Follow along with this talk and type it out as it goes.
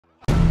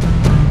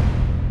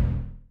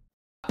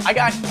I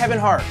got Kevin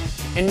Hart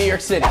in New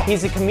York City.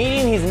 He's a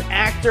comedian, he's an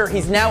actor,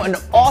 he's now an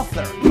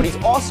author, but he's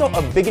also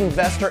a big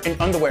investor in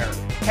underwear.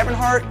 Kevin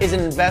Hart is an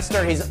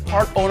investor, he's a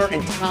part owner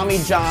in Tommy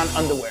John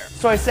underwear.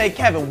 So I say,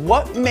 Kevin,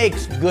 what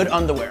makes good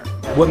underwear?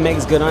 What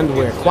makes good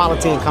underwear?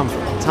 Quality and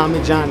comfort.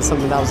 Tommy John is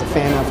something that I was a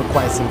fan of for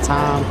quite some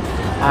time.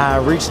 I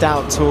reached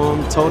out to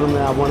him, told him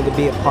that I wanted to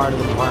be a part of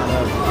the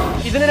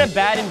product. Isn't it a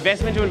bad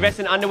investment to invest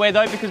in underwear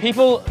though? Because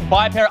people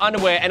buy a pair of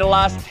underwear and it'll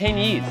last 10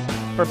 years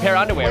for a pair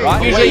of underwear,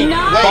 right? Usually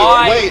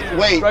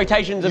buy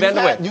rotations of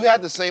underwear. You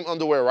had the same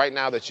underwear right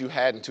now that you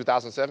had in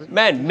 2007?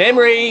 Man,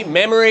 memory.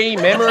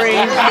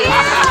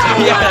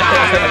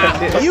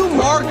 You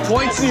mark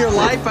points in your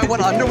life by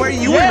what underwear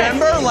you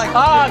remember? Like,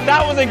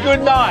 that was a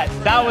good night.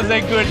 That was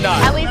a good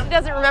night. At least he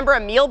doesn't remember a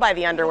meal by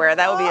the underwear.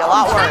 That would be a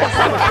lot worse.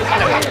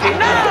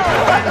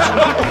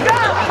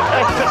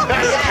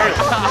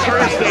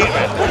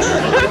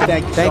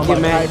 Thank you,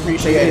 man. I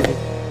appreciate it.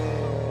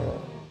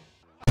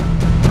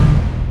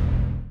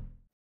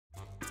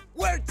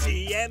 We're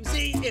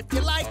TMZ. If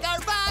you like our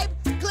vibe,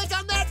 click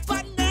on that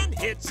button and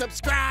hit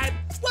subscribe.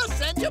 We'll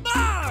send you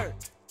more.